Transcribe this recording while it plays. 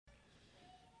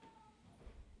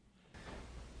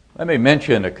Let me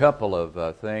mention a couple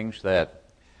of things that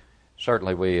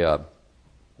certainly we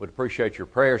would appreciate your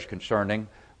prayers concerning.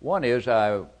 One is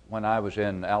when I was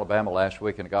in Alabama last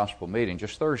week in a gospel meeting,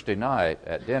 just Thursday night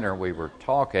at dinner, we were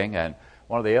talking, and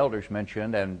one of the elders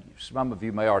mentioned, and some of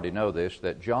you may already know this,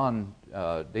 that John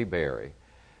DeBerry,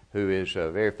 who is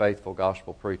a very faithful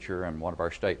gospel preacher and one of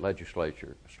our state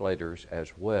legislators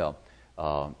as well,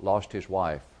 lost his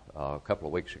wife a couple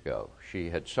of weeks ago.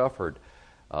 She had suffered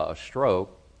a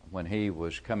stroke when he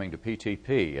was coming to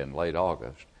PTP in late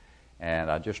August.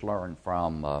 And I just learned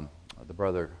from the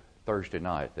brother Thursday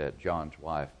night that John's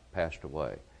wife passed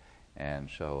away. And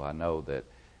so I know that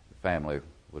the family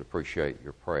would appreciate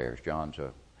your prayers. John's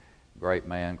a great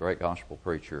man, great gospel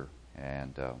preacher,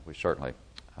 and we certainly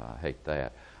hate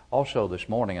that. Also this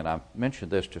morning, and I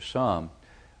mentioned this to some,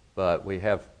 but we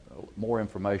have more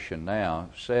information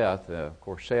now. Seth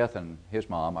and his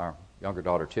mom, our younger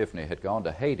daughter Tiffany, had gone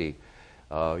to Haiti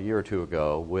a year or two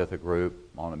ago with a group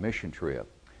on a mission trip.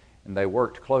 And they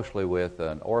worked closely with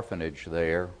an orphanage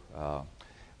there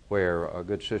where a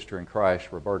good sister in Christ,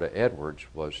 Roberta Edwards,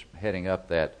 was heading up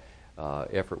that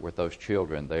effort with those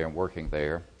children there and working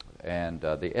there. And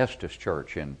the Estes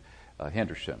Church in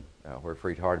Henderson, where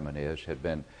Freed Hardeman is, had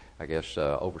been, I guess,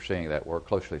 overseeing that work,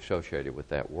 closely associated with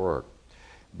that work.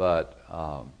 But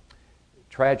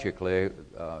tragically,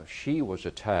 she was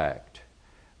attacked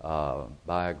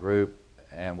by a group,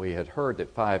 and we had heard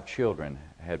that 5 children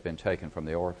had been taken from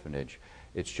the orphanage.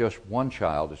 It's just one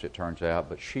child, as it turns out,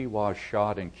 but she was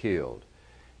shot and killed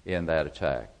in that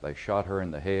attack. They shot her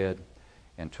in the head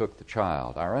and took the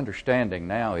child. Our understanding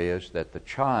now is that the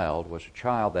child was a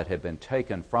child that had been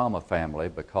taken from a family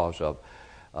because of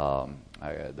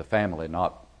the family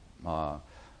not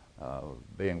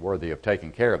being worthy of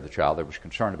taking care of the child. There was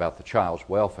concern about the child's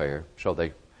welfare, so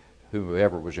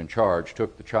whoever was in charge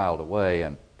took the child away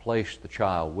and placed the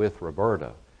child with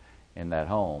Roberta in that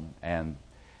home. And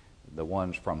the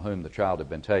ones from whom the child had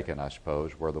been taken, I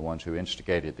suppose, were the ones who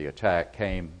instigated the attack,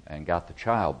 came and got the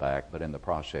child back, but in the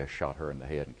process shot her in the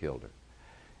head and killed her.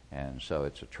 And so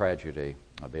it's a tragedy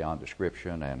beyond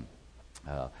description. And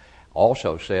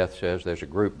also Seth says there's a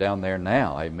group down there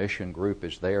now, a mission group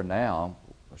is there now,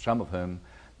 some of whom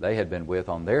they had been with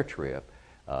on their trip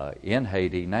in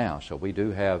Haiti now. So we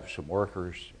do have some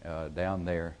workers down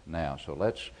there now. So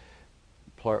let's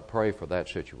pray for that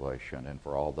situation and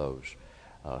for all those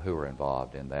who are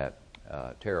involved in that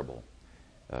terrible,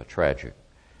 tragic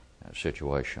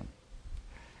situation.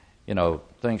 You know,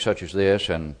 things such as this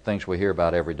and things we hear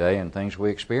about every day and things we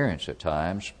experience at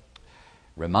times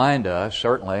remind us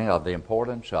certainly of the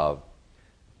importance of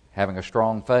having a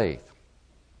strong faith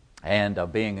and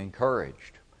of being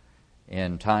encouraged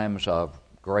in times of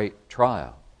great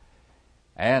trial,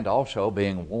 and also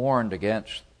being warned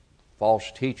against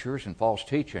false teachers and false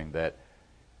teaching that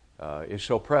is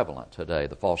so prevalent today,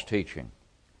 the false teaching.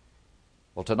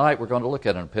 Well, tonight we're going to look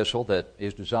at an epistle that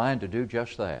is designed to do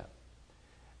just that.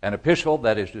 An epistle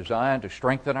that is designed to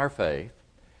strengthen our faith.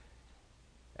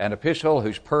 An epistle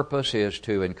whose purpose is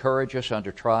to encourage us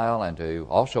under trial and to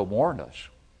also warn us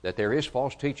that there is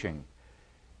false teaching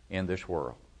in this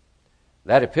world.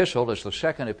 That epistle is the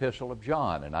second epistle of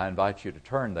John, and I invite you to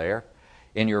turn there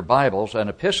in your Bibles. An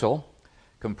epistle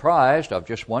comprised of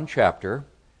just one chapter,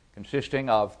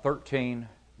 consisting of 13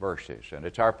 verses. And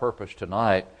it's our purpose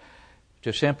tonight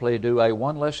to simply do a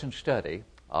one-lesson study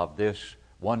of this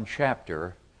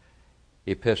one-chapter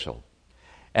epistle.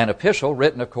 An epistle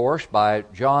written, of course, by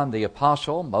John the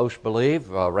Apostle, most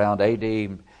believe around A.D.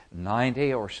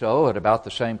 90 or so, at about the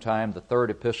same time the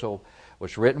third epistle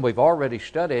was written. We've already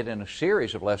studied in a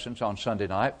series of lessons on Sunday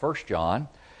night, 1 John.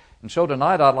 And so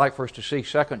tonight I'd like for us to see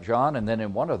 2 John, and then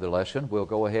in one other lesson we'll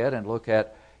go ahead and look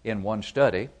at, in one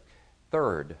study,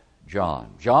 3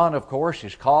 John. John, of course,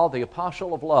 is called the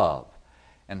Apostle of Love.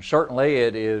 And certainly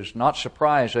it is not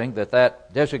surprising that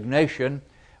that designation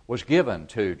was given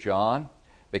to John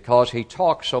because he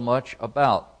talks so much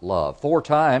about love. 4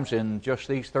 times in just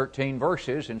these 13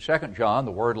 verses in 2 John,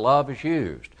 the word love is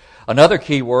used. Another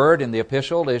key word in the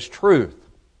epistle is truth.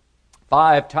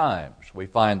 5 times we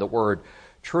find the word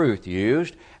truth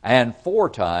used, and 4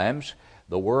 times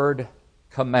the word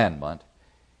commandment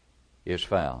is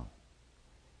found.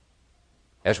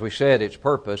 As we said, its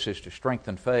purpose is to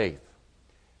strengthen faith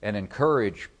and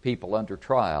encourage people under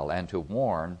trial and to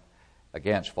warn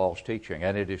against false teaching.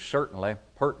 And it is certainly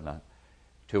pertinent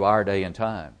to our day and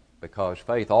time because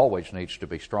faith always needs to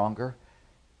be stronger.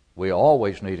 We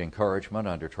always need encouragement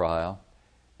under trial.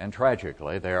 And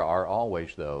tragically, there are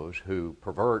always those who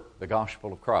pervert the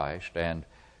gospel of Christ and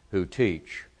who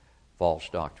teach false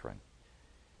doctrine.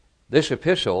 This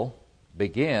epistle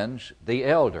begins the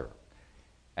elder.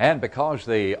 And because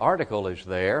the article is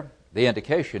there, the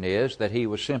indication is that he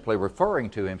was simply referring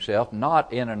to himself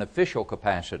not in an official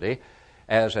capacity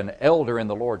as an elder in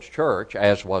the Lord's church,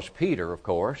 as was Peter, of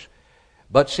course,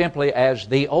 but simply as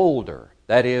the older,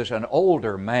 that is, an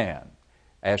older man,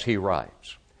 as he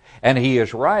writes. And he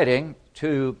is writing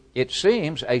to, it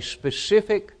seems, a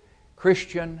specific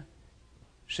Christian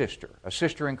sister, a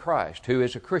sister in Christ who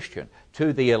is a Christian,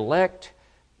 to the elect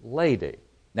lady.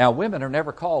 Now, women are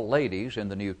never called ladies in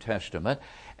the New Testament,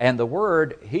 and the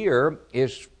word here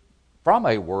is from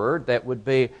a word that would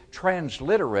be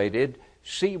transliterated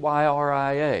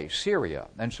Cyria, Syria.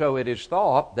 And so it is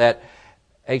thought that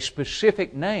a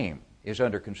specific name is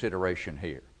under consideration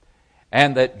here,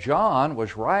 and that John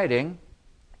was writing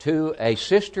to a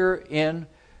sister in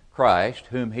Christ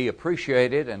whom he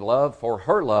appreciated and loved for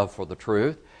her love for the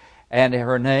truth, and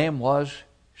her name was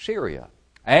Syria.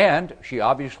 And she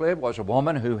obviously was a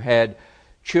woman who had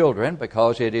children,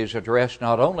 because it is addressed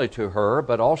not only to her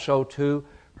but also to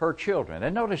her children.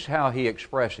 And notice how he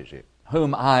expresses it.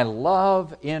 Whom I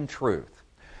love in truth,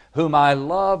 whom I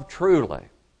love truly,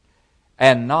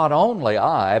 and not only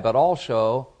I, but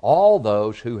also all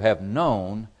those who have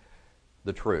known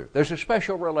the truth. There's a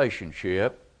special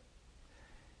relationship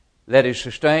that is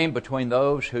sustained between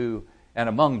those who, and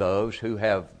among those who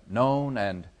have known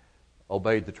and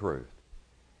obeyed the truth.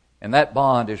 And that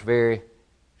bond is very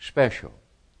special.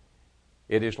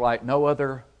 It is like no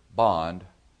other bond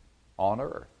on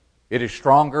earth. It is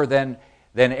stronger than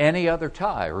any other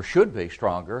tie, or should be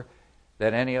stronger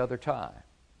than any other tie.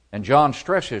 And John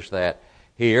stresses that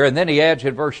here. And then he adds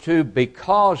in verse 2,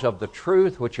 because of the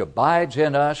truth which abides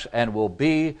in us and will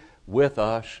be with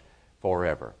us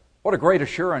forever. What a great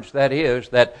assurance that is,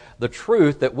 that the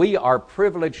truth that we are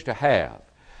privileged to have,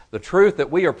 the truth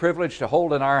that we are privileged to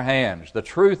hold in our hands, the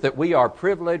truth that we are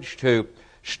privileged to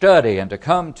study and to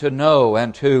come to know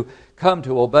and to come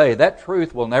to obey, that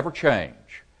truth will never change,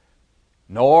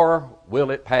 nor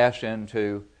will it pass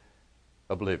into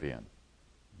oblivion.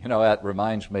 You know, that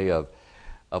reminds me of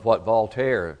what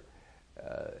Voltaire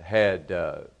had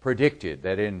predicted,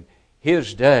 that in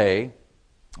his day,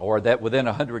 or that within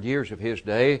 100 years of his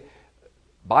day,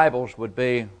 Bibles would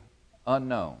be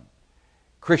unknown.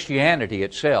 Christianity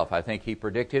itself, I think he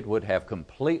predicted, would have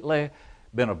completely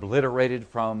been obliterated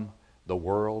from the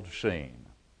world scene,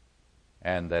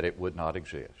 and that it would not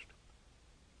exist.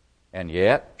 And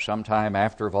yet, sometime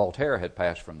after Voltaire had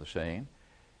passed from the scene,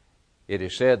 it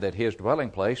is said that his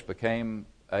dwelling place became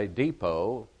a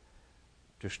depot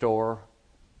to store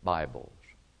Bibles.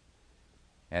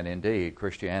 And indeed,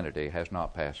 Christianity has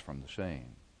not passed from the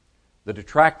scene. The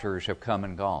detractors have come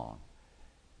and gone,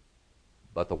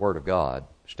 but the Word of God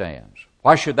stands.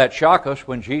 Why should that shock us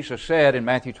when Jesus said in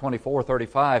Matthew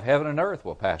 24:35, heaven and earth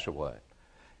will pass away,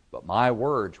 but my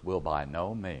words will by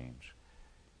no means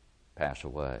pass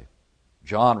away.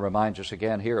 John reminds us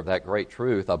again here of that great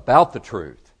truth about the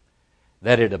truth,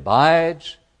 that it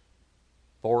abides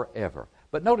forever.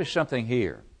 But notice something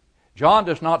here. John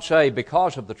does not say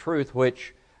because of the truth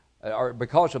which, or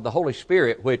because of the Holy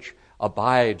Spirit which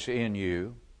abides in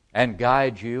you and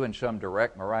guides you in some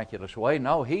direct, miraculous way.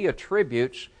 No, he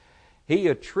attributes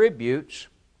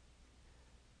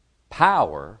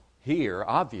power here,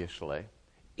 obviously,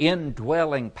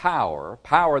 indwelling power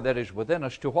that is within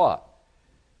us to what?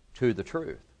 To the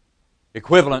truth.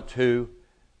 Equivalent to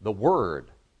the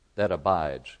Word that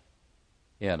abides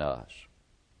in us.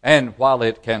 And while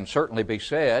it can certainly be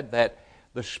said that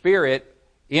the Spirit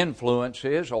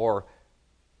influences or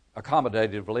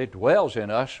accommodatively dwells in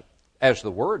us as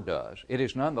the Word does, it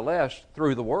is nonetheless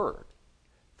through the Word.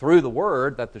 Through the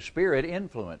Word that the Spirit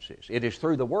influences. It is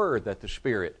through the Word that the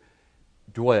Spirit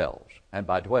dwells. And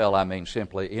by dwell I mean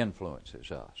simply influences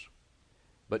us.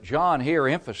 But John here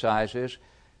emphasizes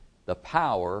the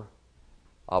power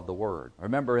of the Word.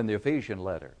 Remember in the Ephesian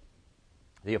letter,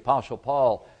 the Apostle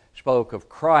Paul spoke of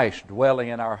Christ dwelling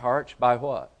in our hearts by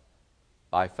what?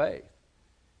 By faith.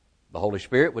 The Holy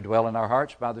Spirit would dwell in our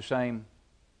hearts by the same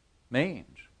means.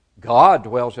 God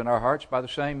dwells in our hearts by the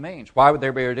same means. Why would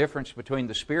there be a difference between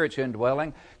the Spirit's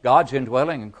indwelling, God's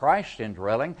indwelling, and Christ's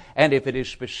indwelling? And if it is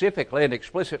specifically and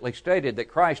explicitly stated that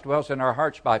Christ dwells in our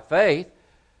hearts by faith,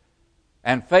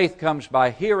 and faith comes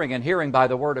by hearing, and hearing by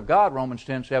the Word of God, Romans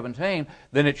 10:17,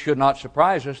 then it should not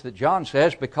surprise us that John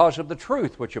says, because of the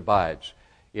truth which abides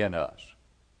in us,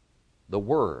 the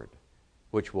Word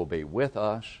which will be with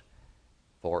us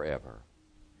forever.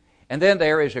 And then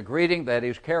there is a greeting that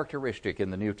is characteristic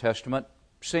in the New Testament,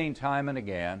 seen time and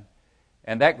again,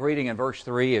 and that greeting in verse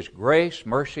 3 is, grace,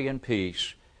 mercy, and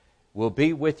peace will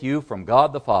be with you from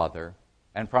God the Father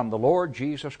and from the Lord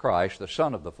Jesus Christ, the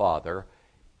Son of the Father,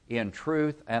 in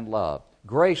truth and love.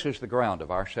 Grace is the ground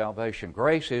of our salvation.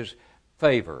 Grace is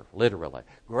favor, literally.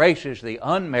 Grace is the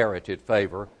unmerited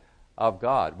favor of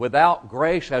God. Without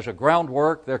grace as a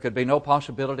groundwork, there could be no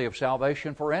possibility of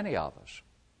salvation for any of us.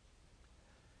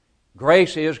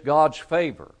 Grace is God's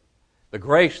favor, the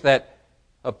grace that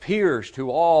appears to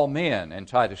all men in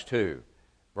Titus 2,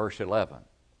 verse 11.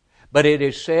 But it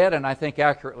is said, and I think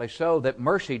accurately so, that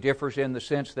mercy differs in the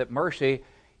sense that mercy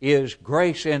is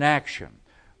grace in action.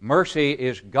 Mercy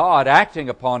is God acting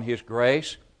upon His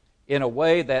grace in a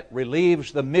way that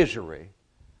relieves the misery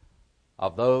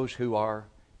of those who are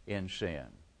in sin.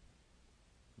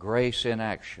 Grace in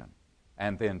action.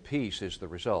 And then peace is the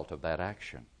result of that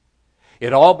action.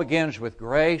 It all begins with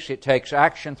grace. It takes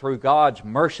action through God's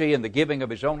mercy in the giving of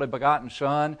His only begotten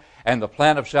Son and the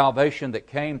plan of salvation that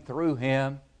came through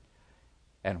Him.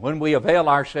 And when we avail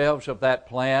ourselves of that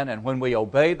plan and when we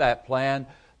obey that plan,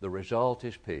 the result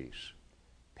is peace.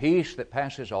 Peace that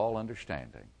passes all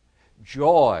understanding.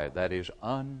 Joy that is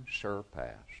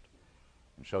unsurpassed.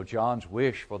 And so John's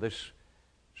wish for this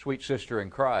sweet sister in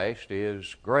Christ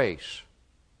is grace,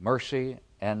 mercy,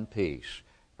 and peace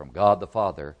from God the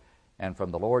Father and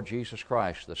from the Lord Jesus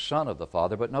Christ, the Son of the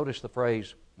Father. But notice the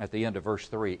phrase at the end of verse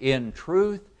 3, in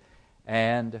truth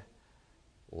and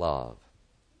love.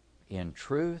 In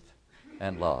truth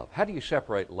and love. How do you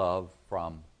separate love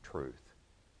from truth?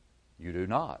 You do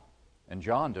not. And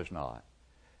John does not.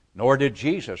 Nor did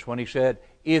Jesus when He said,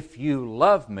 if you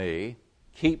love me,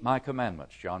 keep my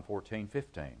commandments. John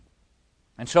 14:15.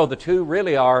 And so the two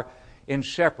really are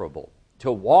inseparable.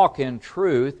 To walk in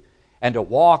truth and to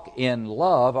walk in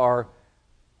love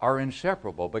are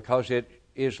inseparable, because it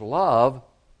is love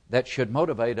that should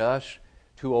motivate us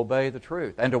to obey the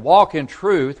truth. And to walk in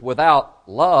truth without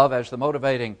love as the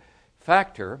motivating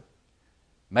factor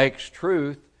makes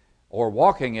truth, or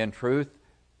walking in truth,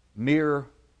 mere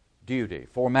duty,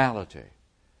 formality,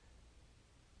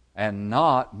 and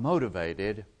not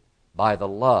motivated by the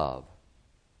love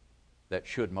that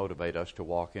should motivate us to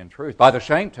walk in truth. By the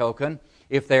same token,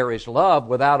 if there is love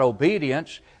without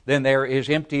obedience, then there is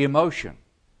empty emotion.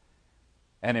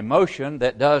 An emotion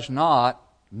that does not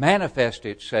manifest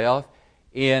itself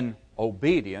in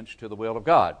obedience to the will of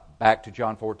God. Back to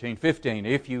John 14:15.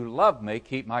 If you love me,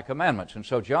 keep my commandments. And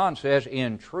so John says,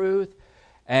 in truth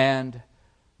and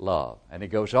love. And he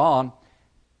goes on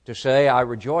to say, I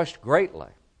rejoiced greatly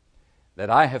that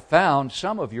I have found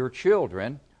some of your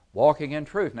children walking in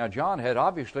truth. Now, John had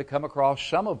obviously come across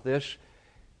some of this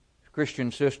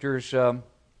Christian sister's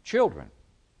children.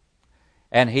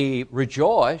 And he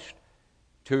rejoiced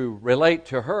to relate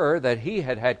to her that he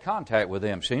had had contact with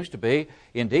them. Seems to be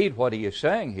indeed what he is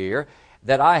saying here,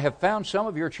 that I have found some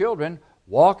of your children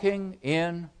walking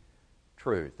in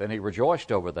truth. And he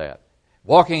rejoiced over that.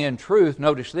 Walking in truth,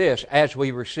 notice this, as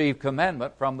we receive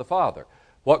commandment from the Father.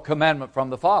 What commandment from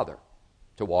the Father?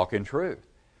 To walk in truth.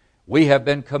 We have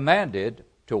been commanded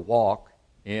to walk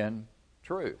in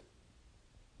truth,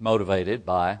 motivated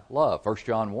by love. 1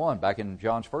 John 1, back in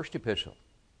John's first epistle,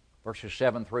 verses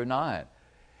 7 through 9.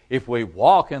 If we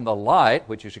walk in the light,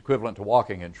 which is equivalent to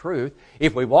walking in truth,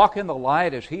 if we walk in the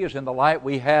light as He is in the light,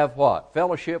 we have what?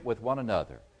 Fellowship with one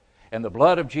another. And the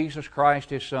blood of Jesus Christ,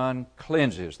 His Son,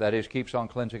 cleanses, that is, keeps on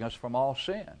cleansing us from all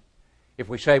sin. If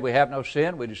we say we have no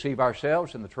sin, we deceive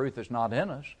ourselves and the truth is not in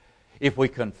us. If we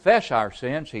confess our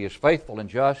sins, He is faithful and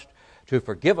just to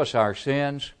forgive us our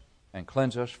sins and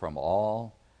cleanse us from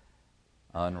all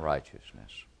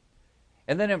unrighteousness.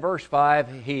 And then in verse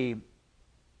 5, he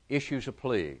issues a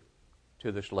plea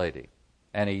to this lady.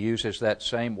 And he uses that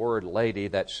same word, lady,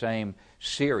 that same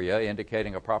Syria,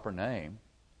 indicating a proper name.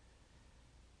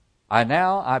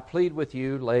 I plead with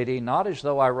you, lady, not as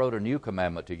though I wrote a new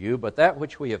commandment to you, but that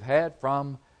which we have had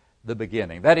from the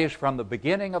beginning. That is, from the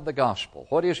beginning of the gospel.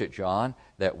 What is it, John?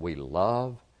 That we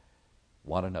love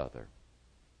one another.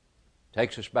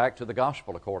 Takes us back to the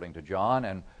gospel, according to John,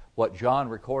 and what John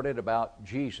recorded about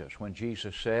Jesus when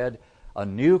Jesus said, a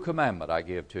new commandment I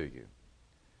give to you,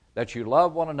 that you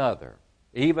love one another,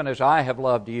 even as I have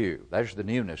loved you. That's the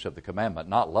newness of the commandment,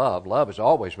 not love. Love has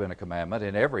always been a commandment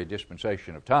in every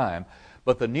dispensation of time.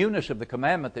 But the newness of the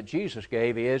commandment that Jesus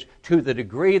gave is, to the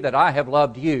degree that I have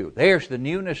loved you. There's the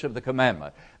newness of the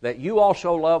commandment, that you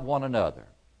also love one another.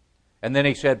 And then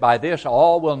he said, by this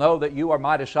all will know that you are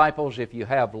my disciples if you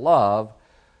have love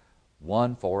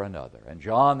one for another. And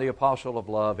John, the apostle of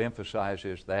love,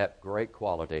 emphasizes that great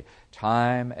quality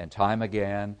time and time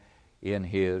again in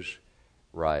his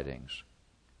writings.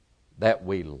 That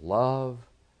we love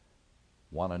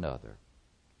one another.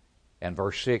 And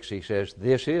verse 6, he says,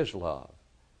 this is love.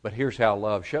 But here's how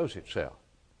love shows itself.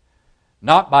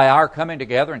 Not by our coming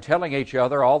together and telling each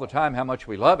other all the time how much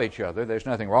we love each other. There's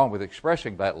nothing wrong with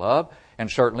expressing that love, and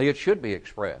certainly it should be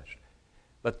expressed.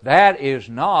 But that is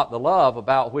not the love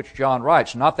about which John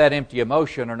writes, not that empty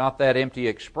emotion or not that empty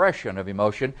expression of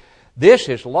emotion. This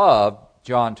is love,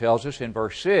 John tells us in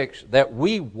verse 6, that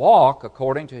we walk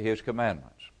according to His commandments.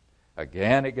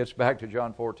 Again, it gets back to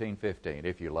John 14:15.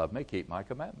 If you love me, keep my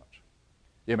commandments.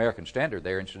 The American Standard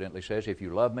there incidentally says, if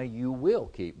you love me, you will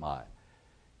keep my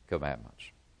commandments.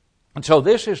 And so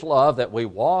this is love, that we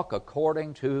walk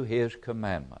according to His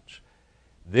commandments.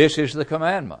 This is the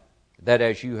commandment, that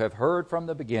as you have heard from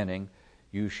the beginning,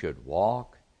 you should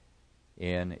walk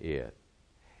in it.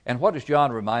 And what does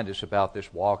John remind us about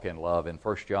this walk in love in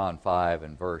 1 John 5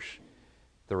 and verse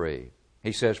 3?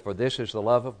 He says, for this is the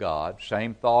love of God,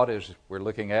 same thought as we're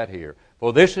looking at here.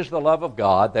 For this is the love of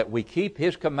God, that we keep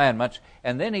His commandments.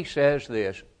 And then he says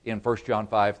this in 1 John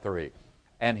 5:3.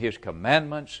 And His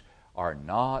commandments are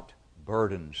not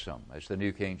burdensome, as the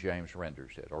New King James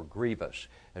renders it, or grievous,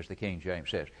 as the King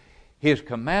James says. His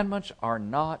commandments are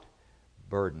not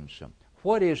burdensome.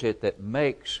 What is it that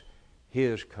makes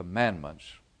His commandments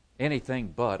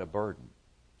anything but a burden?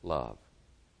 Love.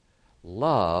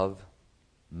 Love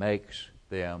makes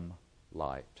them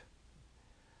light.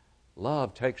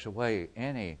 Love takes away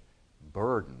any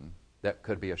burden that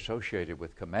could be associated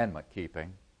with commandment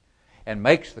keeping and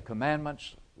makes the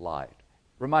commandments light.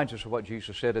 Reminds us of what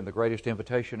Jesus said in the greatest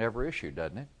invitation ever issued,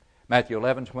 doesn't it? Matthew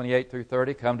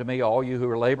 11:28-30, come to me, all you who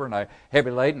are laboring and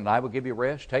heavy laden, and I will give you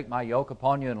rest. Take my yoke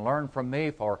upon you and learn from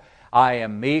me, for I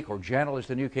am meek, or gentle, as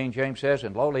the New King James says,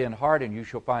 and lowly in heart, and you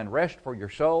shall find rest for your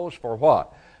souls. For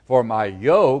what? For my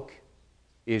yoke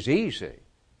is easy,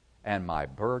 and my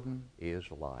burden is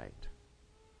light.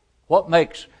 What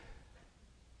makes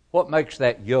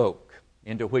that yoke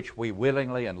into which we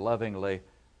willingly and lovingly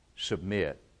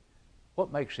submit,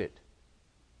 what makes it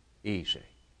easy?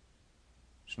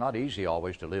 It's not easy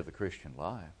always to live the Christian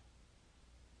life.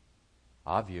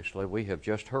 Obviously, we have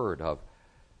just heard of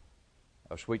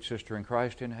a sweet sister in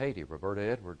Christ in Haiti, Roberta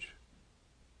Edwards,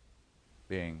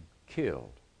 being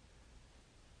killed.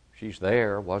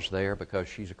 Was there because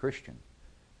she's a Christian.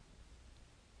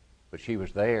 But she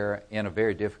was there in a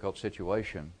very difficult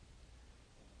situation,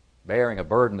 bearing a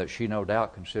burden that she no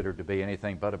doubt considered to be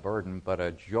anything but a burden, but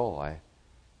a joy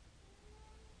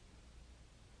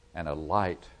and a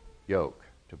light yoke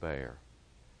to bear.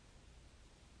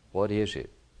 What is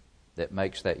it that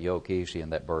makes that yoke easy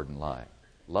and that burden light?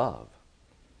 Love.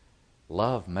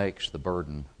 Love makes the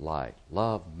burden light.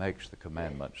 Love makes the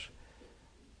commandments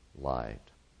light.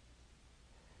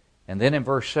 And then in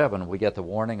verse 7, we get the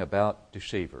warning about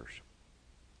deceivers.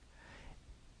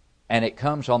 And it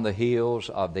comes on the heels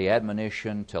of the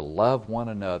admonition to love one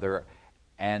another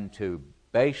and to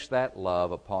base that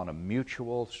love upon a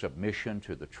mutual submission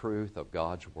to the truth of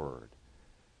God's Word.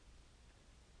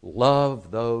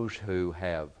 Love those who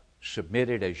have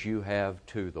submitted as you have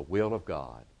to the will of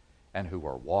God and who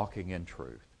are walking in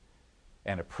truth.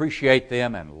 And appreciate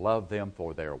them and love them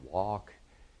for their walk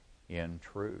in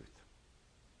truth.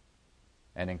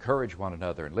 And encourage one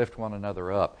another and lift one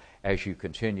another up as you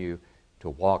continue to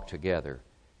walk together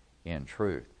in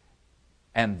truth.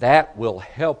 And that will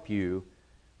help you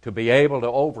to be able to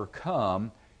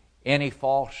overcome any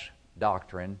false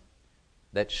doctrine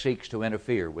that seeks to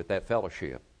interfere with that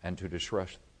fellowship and to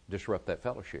disrupt that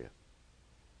fellowship.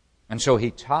 And so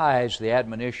he ties the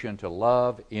admonition to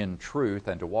love in truth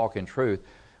and to walk in truth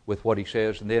with what he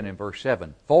says, and then in verse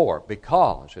 7,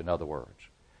 because, in other words,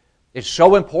 it's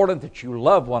so important that you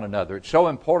love one another. It's so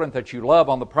important that you love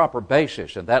on the proper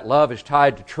basis, and that love is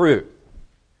tied to truth.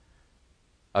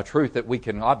 A truth that we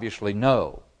can obviously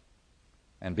know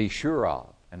and be sure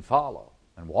of and follow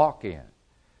and walk in,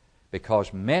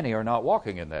 because many are not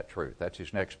walking in that truth. That's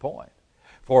his next point.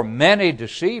 For many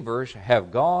deceivers have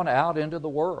gone out into the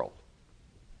world.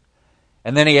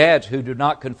 And then he adds, who do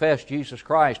not confess Jesus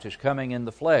Christ as coming in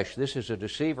the flesh. This is a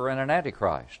deceiver and an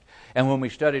antichrist. And when we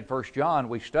studied 1 John,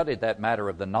 we studied that matter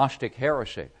of the Gnostic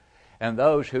heresy and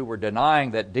those who were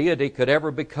denying that deity could ever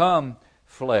become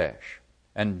flesh.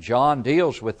 And John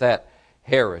deals with that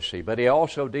heresy, but he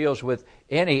also deals with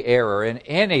any error and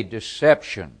any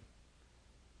deception,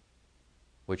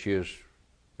 which is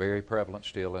very prevalent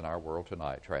still in our world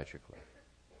tonight, tragically.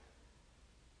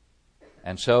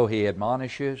 And so he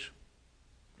admonishes,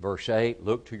 verse 8,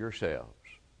 look to yourselves,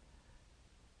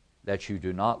 that you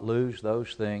do not lose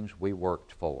those things we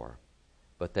worked for,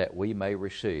 but that we may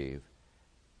receive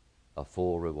a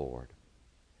full reward.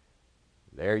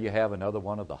 There you have another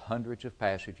one of the hundreds of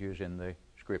passages in the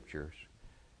Scriptures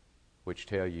which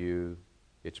tell you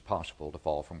it's possible to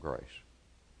fall from grace.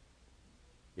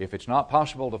 If it's not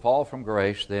possible to fall from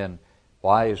grace, then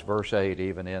why is verse 8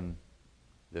 even in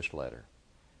this letter?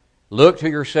 Look to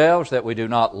yourselves that we do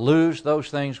not lose those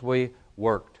things we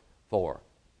worked for.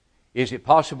 Is it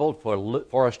possible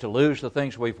for us to lose the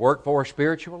things we've worked for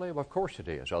spiritually? Well, of course it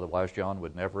is. Otherwise, John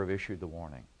would never have issued the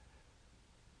warning.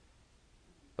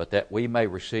 But that we may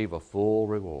receive a full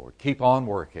reward. Keep on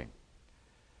working.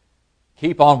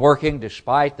 Keep on working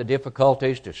despite the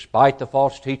difficulties, despite the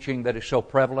false teaching that is so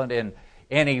prevalent in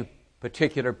any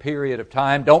particular period of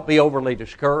time. Don't be overly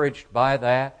discouraged by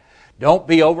that. Don't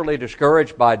be overly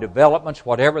discouraged by developments,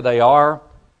 whatever they are.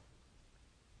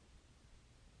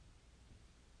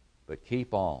 But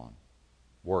keep on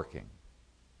working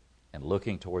and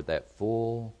looking toward that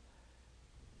full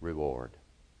reward.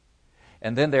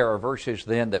 And then there are verses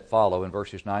then that follow in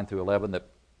verses 9 through 11 that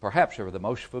perhaps are the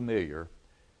most familiar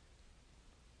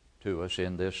to us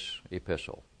in this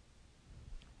epistle.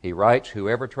 He writes,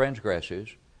 whoever transgresses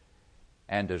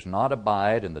and does not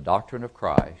abide in the doctrine of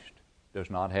Christ does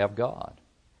not have God.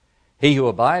 He who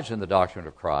abides in the doctrine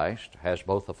of Christ has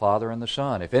both the Father and the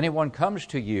Son. If anyone comes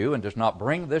to you and does not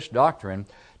bring this doctrine,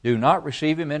 do not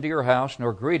receive him into your house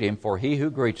nor greet him, for he who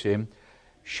greets him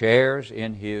shares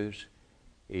in his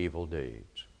evil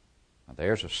deeds. Now,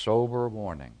 there's a sober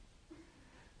warning.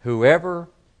 Whoever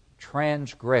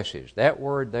transgresses, that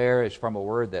word there is from a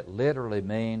word that literally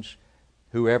means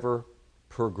whoever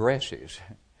progresses.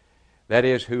 That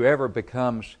is, whoever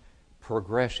becomes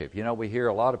progressive. You know, we hear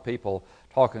a lot of people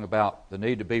talking about the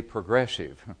need to be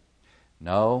progressive.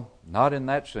 No, not in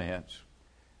that sense.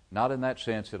 Not in that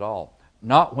sense at all.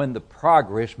 Not when the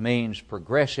progress means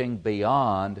progressing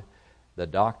beyond the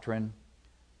doctrine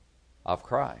of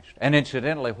Christ. And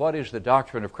incidentally, what is the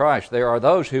doctrine of Christ? There are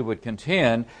those who would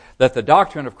contend that the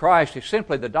doctrine of Christ is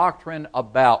simply the doctrine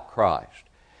about Christ.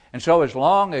 And so as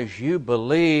long as you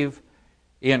believe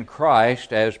in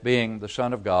Christ as being the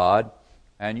Son of God,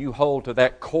 and you hold to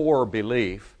that core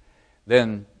belief,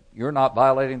 then you're not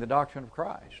violating the doctrine of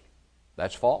Christ.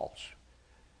 That's false.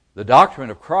 The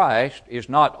doctrine of Christ is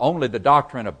not only the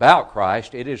doctrine about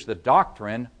Christ, it is the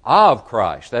doctrine of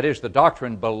Christ. That is the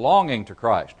doctrine belonging to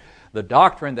Christ. The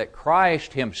doctrine that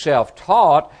Christ Himself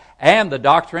taught, and the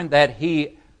doctrine that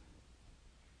He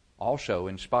also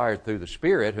inspired through the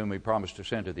Spirit, whom He promised to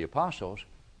send to the apostles,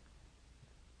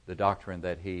 the doctrine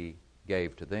that He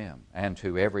gave to them and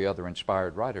to every other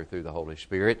inspired writer through the Holy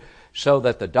Spirit, so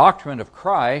that the doctrine of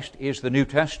Christ is the New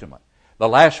Testament, the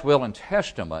last will and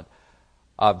testament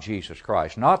of Jesus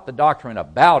Christ. Not the doctrine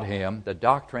about Him, the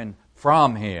doctrine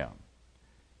from Him.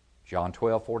 John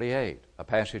 12:48, a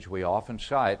passage we often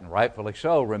cite, and rightfully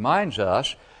so, reminds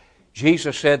us,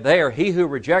 Jesus said there, he who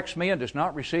rejects me and does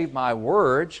not receive my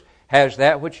words has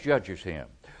that which judges him.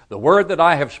 The word that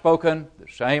I have spoken,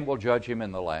 the same will judge him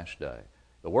in the last day.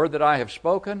 The word that I have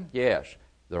spoken, yes.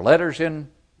 The letters in,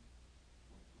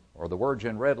 or the words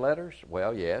in red letters,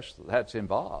 well, yes, that's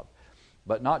involved.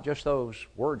 But not just those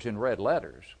words in red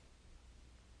letters,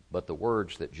 but the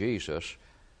words that Jesus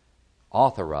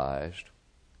authorized,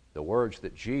 the words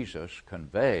that Jesus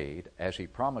conveyed as He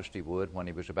promised He would when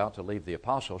He was about to leave the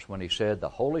apostles, when He said, the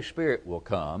Holy Spirit will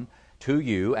come to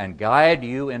you and guide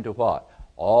you into what?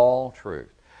 All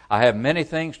truth. I have many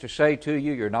things to say to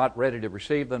you. You're not ready to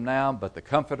receive them now, but the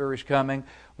Comforter is coming.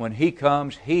 When He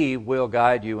comes, He will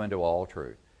guide you into all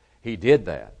truth. He did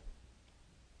that.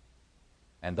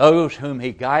 And those whom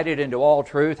He guided into all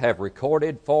truth have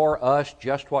recorded for us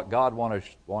just what God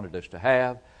wanted us to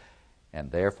have,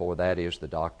 and therefore that is the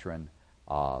doctrine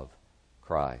of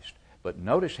Christ. But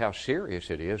notice how serious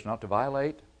it is not to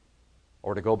violate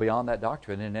or to go beyond that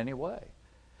doctrine in any way.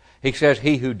 He says,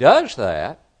 he who does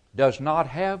that does not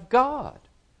have God.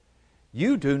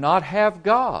 You do not have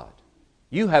God.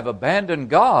 You have abandoned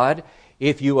God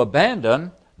if you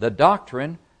abandon the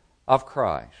doctrine of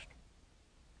Christ.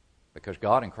 Because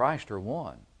God and Christ are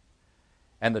one.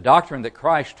 And the doctrine that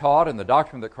Christ taught and the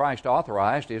doctrine that Christ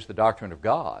authorized is the doctrine of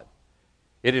God.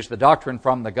 It is the doctrine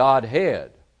from the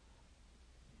Godhead.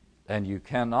 And you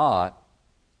cannot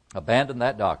abandon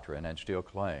that doctrine and still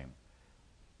claim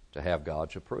to have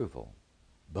God's approval.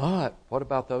 But what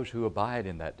about those who abide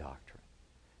in that doctrine?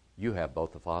 You have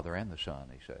both the Father and the Son,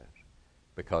 he says.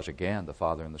 Because again, the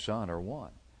Father and the Son are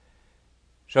one.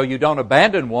 So you don't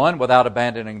abandon one without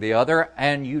abandoning the other,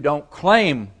 and you don't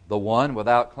claim the one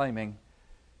without claiming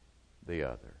the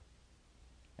other.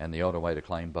 And the only way to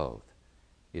claim both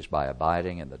is by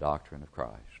abiding in the doctrine of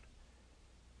Christ.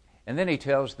 And then he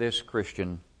tells this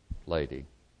Christian lady,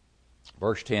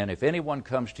 verse 10, if anyone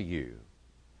comes to you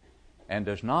and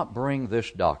does not bring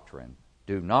this doctrine,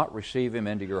 do not receive him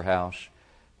into your house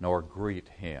nor greet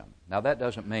him. Now that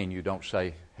doesn't mean you don't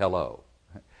say hello.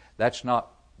 That's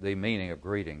not the meaning of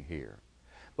greeting here.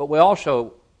 But we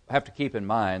also have to keep in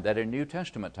mind that in New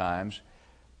Testament times,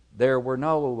 there were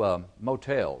no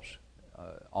motels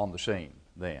on the scene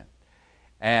then.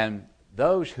 And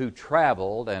those who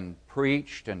traveled and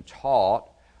preached and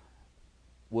taught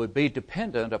would be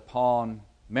dependent upon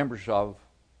members of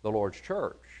the Lord's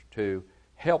church to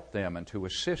help them and to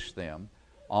assist them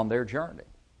on their journey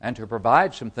and to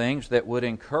provide some things that would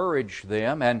encourage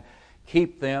them and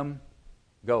keep them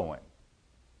going.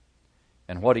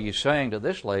 And what he is saying to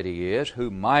this lady is,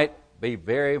 who might be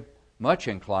very much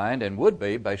inclined, and would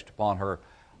be based upon her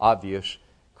obvious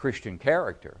Christian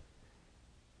character,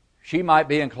 she might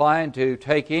be inclined to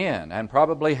take in, and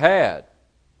probably had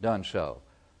done so,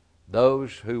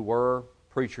 those who were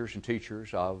preachers and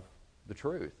teachers of the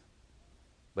truth.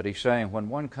 But he's saying, when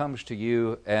one comes to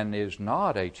you and is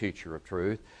not a teacher of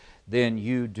truth, then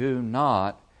you do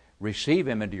not receive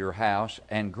him into your house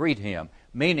and greet him,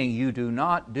 meaning you do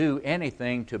not do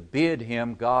anything to bid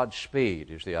him Godspeed,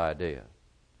 is the idea.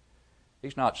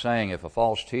 He's not saying if a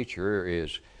false teacher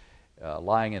is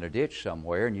lying in a ditch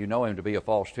somewhere and you know him to be a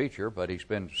false teacher, but he's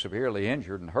been severely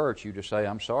injured and hurt, you just say,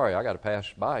 I'm sorry, I got to pass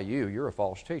by you, you're a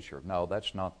false teacher. No,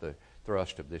 that's not the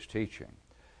thrust of this teaching.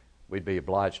 We'd be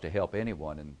obliged to help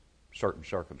anyone in certain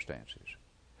circumstances.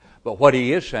 But what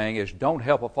he is saying is, don't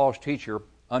help a false teacher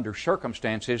under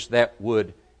circumstances that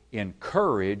would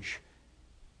encourage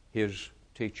his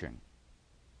teaching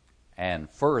and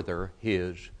further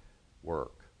his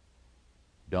work.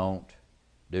 Don't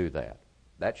do that.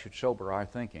 That should sober our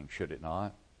thinking, should it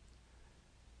not?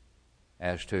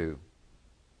 As to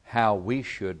how we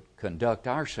should conduct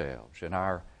ourselves in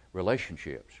our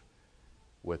relationships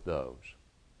with those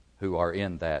who are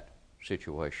in that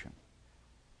situation.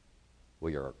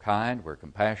 We are kind, we're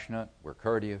compassionate, we're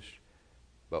courteous,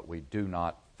 but we do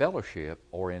not fellowship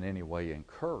or in any way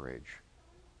encourage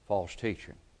false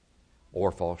teaching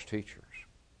or false teachers.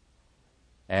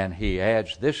 And he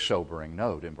adds this sobering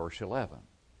note in verse 11.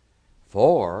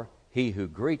 For he who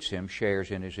greets him shares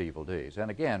in his evil deeds.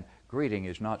 And again, greeting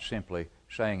is not simply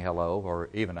saying hello or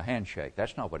even a handshake.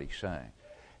 That's not what he's saying.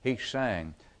 He's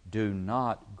saying, do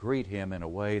not greet him in a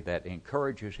way that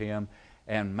encourages him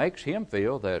and makes him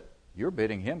feel that you're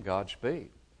bidding him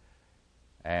Godspeed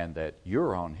and that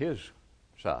you're on his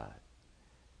side.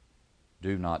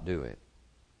 Do not do it.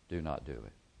 Do not do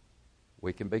it.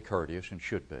 We can be courteous and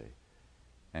should be,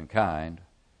 and kind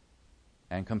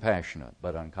and compassionate,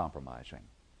 but uncompromising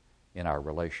in our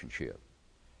relationship.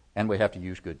 And we have to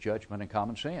use good judgment and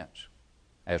common sense,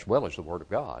 as well as the Word of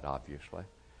God, obviously,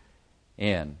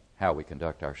 in how we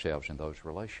conduct ourselves in those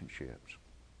relationships.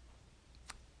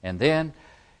 And then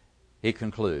he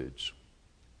concludes,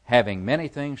 having many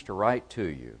things to write to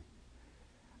you,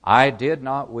 I did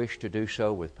not wish to do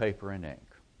so with paper and ink,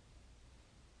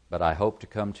 but I hope to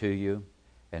come to you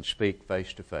and speak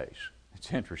face to face.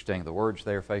 It's interesting, the words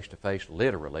there, face to face,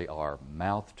 literally are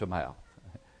mouth to mouth.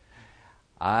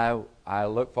 I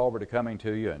look forward to coming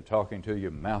to you and talking to you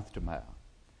mouth to mouth.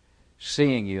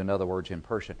 Seeing you, in other words, in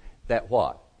person. That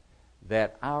what?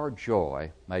 That our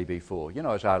joy may be full. You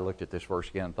know, as I looked at this verse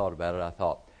again and thought about it, I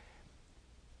thought,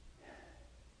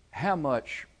 how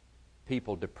much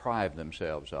people deprive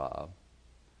themselves of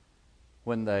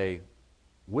when they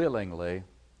willingly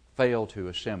fail to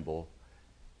assemble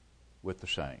with the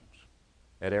saints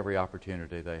at every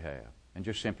opportunity they have and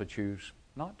just simply choose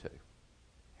not to.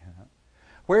 You know?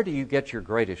 Where do you get your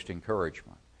greatest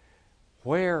encouragement?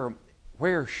 Where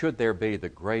should there be the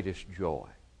greatest joy?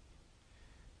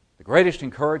 The greatest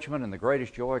encouragement and the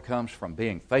greatest joy comes from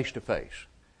being face to face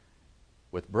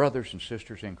with brothers and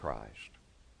sisters in Christ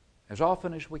as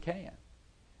often as we can,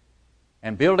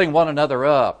 and building one another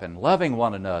up and loving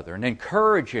one another and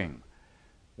encouraging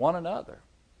one another.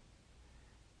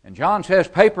 And John says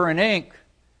paper and ink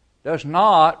does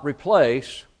not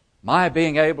replace my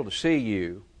being able to see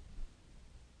you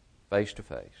face to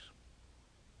face.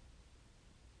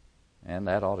 And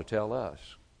that ought to tell us,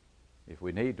 if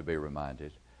we need to be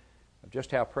reminded, of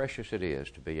just how precious it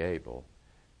is to be able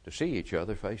to see each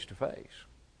other face to face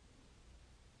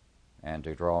and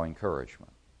to draw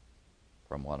encouragement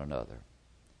from one another.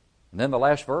 And then the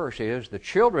last verse is, the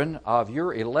children of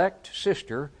your elect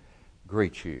sister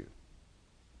greet you.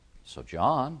 So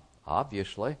John,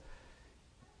 obviously,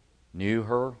 knew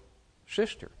her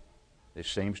sister. This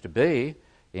seems to be,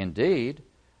 indeed,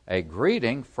 a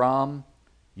greeting from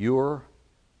your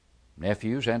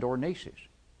nephews and or nieces.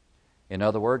 In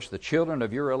other words, the children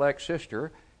of your elect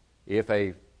sister, if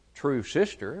a true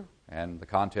sister, and the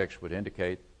context would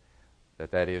indicate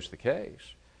that that is the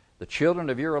case, the children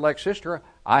of your elect sister,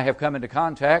 I have come into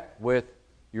contact with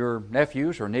your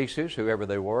nephews or nieces, whoever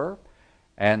they were,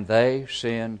 and they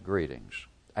send greetings.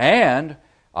 And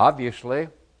obviously,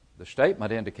 the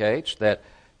statement indicates that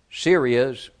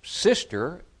Syria's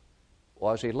sister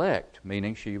was elect,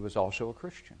 meaning she was also a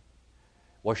Christian.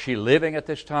 Was she living at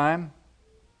this time?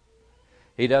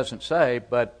 He doesn't say,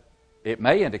 but it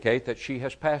may indicate that she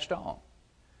has passed on.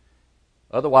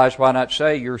 Otherwise, why not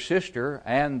say your sister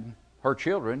and her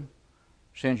children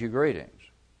send you greetings?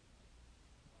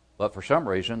 But for some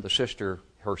reason, the sister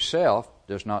herself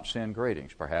does not send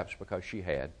greetings, perhaps because she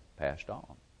had passed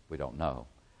on. We don't know.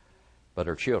 But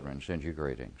her children send you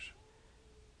greetings.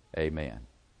 Amen.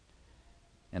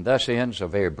 And thus ends a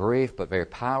very brief but very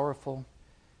powerful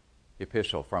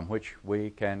epistle from which we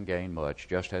can gain much,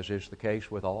 just as is the case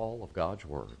with all of God's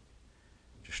Word.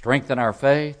 To strengthen our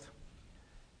faith,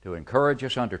 to encourage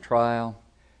us under trial,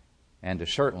 and to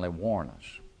certainly warn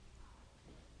us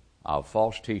of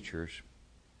false teachers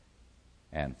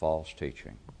and false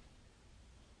teaching.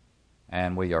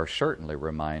 And we are certainly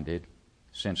reminded,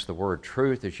 since the word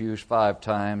truth is used 5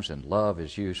 times and love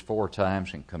is used 4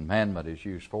 times and commandment is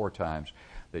used 4 times,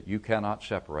 that you cannot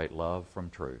separate love from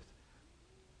truth,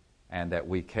 and that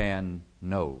we can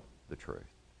know the truth.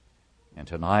 And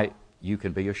tonight you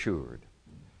can be assured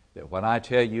that when I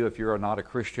tell you, if you're not a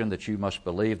Christian, that you must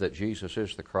believe that Jesus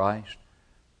is the Christ,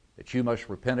 that you must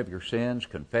repent of your sins,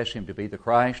 confess Him to be the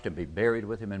Christ, and be buried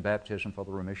with Him in baptism for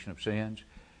the remission of sins,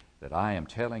 that I am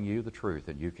telling you the truth,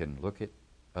 and you can look it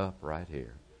up right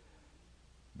here.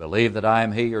 Believe that I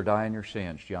am He, or die in your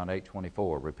sins, John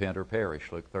 8:24. Repent or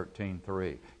perish, Luke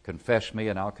 13:3. Confess me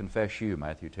and I'll confess you,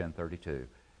 Matthew 10:32.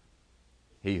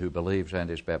 He who believes and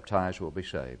is baptized will be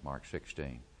saved, Mark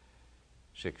 16:16.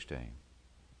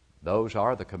 Those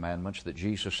are the commandments that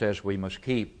Jesus says we must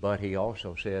keep, but He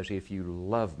also says, if you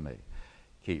love me,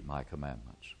 keep my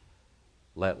commandments.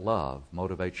 Let love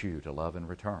motivate you to love in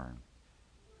return.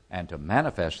 And to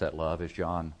manifest that love, as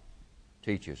John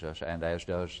teaches us, and as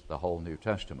does the whole New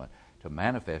Testament, to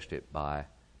manifest it by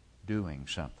doing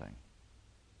something.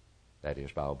 That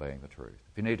is, by obeying the truth.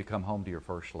 If you need to come home to your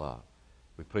first love,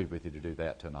 we plead with you to do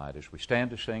that tonight as we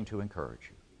stand to sing to encourage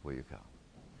you. Will you come?